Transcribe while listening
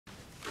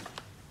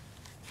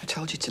I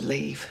told you to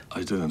leave. I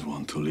didn't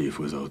want to leave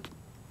without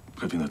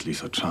having at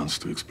least a chance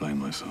to explain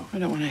myself. I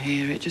don't want to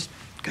hear it. Just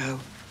go.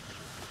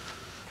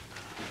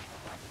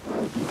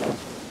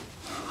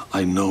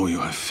 I know you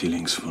have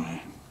feelings for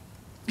me.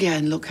 Yeah,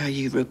 and look how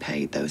you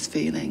repaid those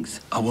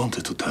feelings. I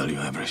wanted to tell you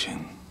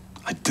everything.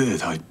 I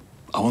did. I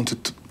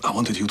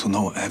wanted you to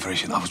know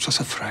everything. I was just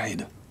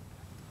afraid.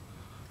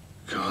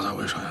 God, I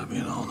wish I had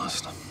been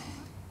honest.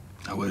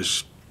 I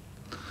wish...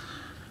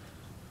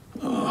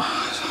 Oh, I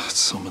had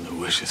so many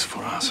wishes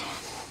for us.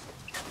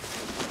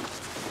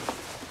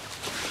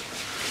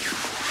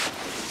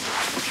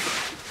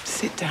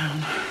 Sit down.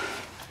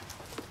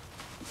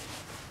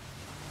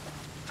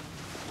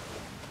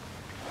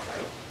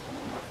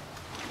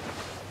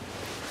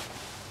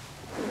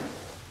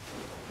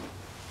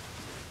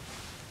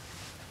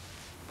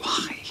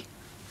 Why?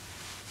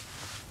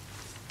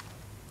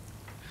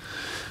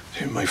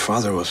 See, my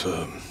father was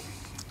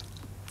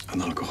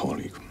an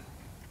alcoholic.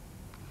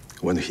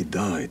 When he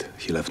died,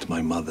 he left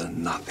my mother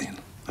nothing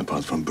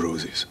apart from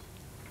bruises.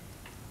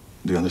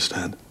 Do you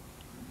understand?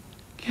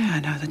 Yeah, I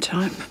know the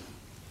type.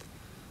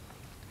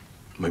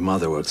 My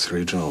mother worked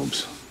 3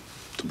 jobs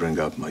to bring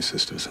up my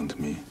sisters and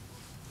me.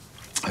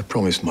 I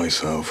promised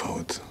myself I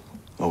would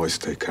always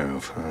take care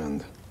of her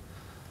and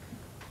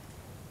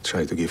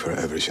try to give her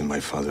everything my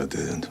father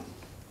didn't.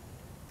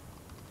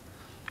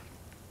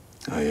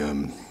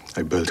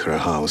 I built her a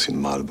house in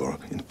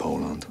Malbork, in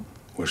Poland,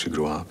 where she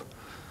grew up.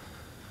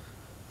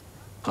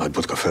 I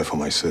bought cafe for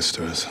my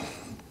sisters.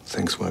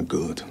 Things were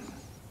good.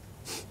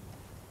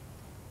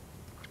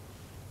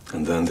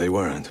 And then they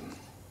weren't.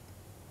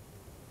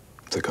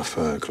 The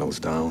cafe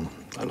closed down.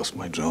 I lost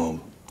my job.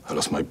 I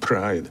lost my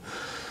pride.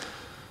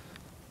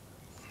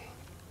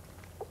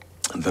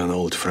 And then an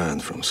old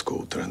friend from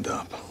school turned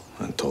up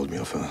and told me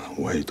of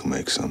a way to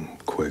make some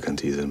quick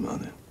and easy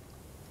money.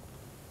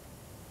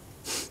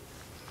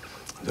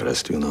 The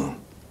rest you know.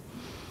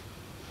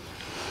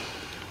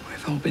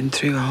 We've all been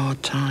through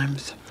hard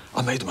times.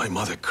 I made my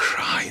mother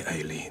cry,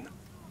 Eileen.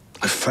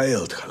 I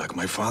failed her like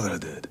my father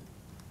did.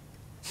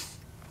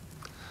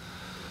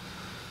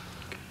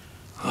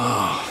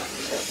 Oh.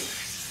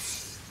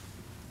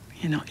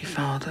 You're not your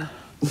father.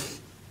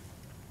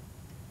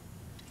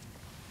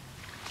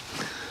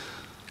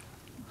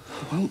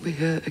 I won't be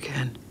hurt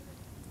again.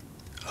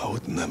 I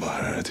would never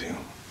hurt you.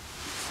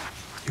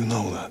 You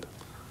know that.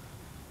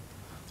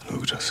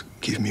 Look, just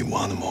give me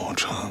one more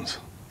chance.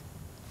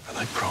 And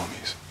I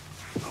promise,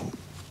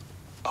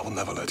 I will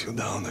never let you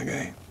down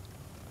again.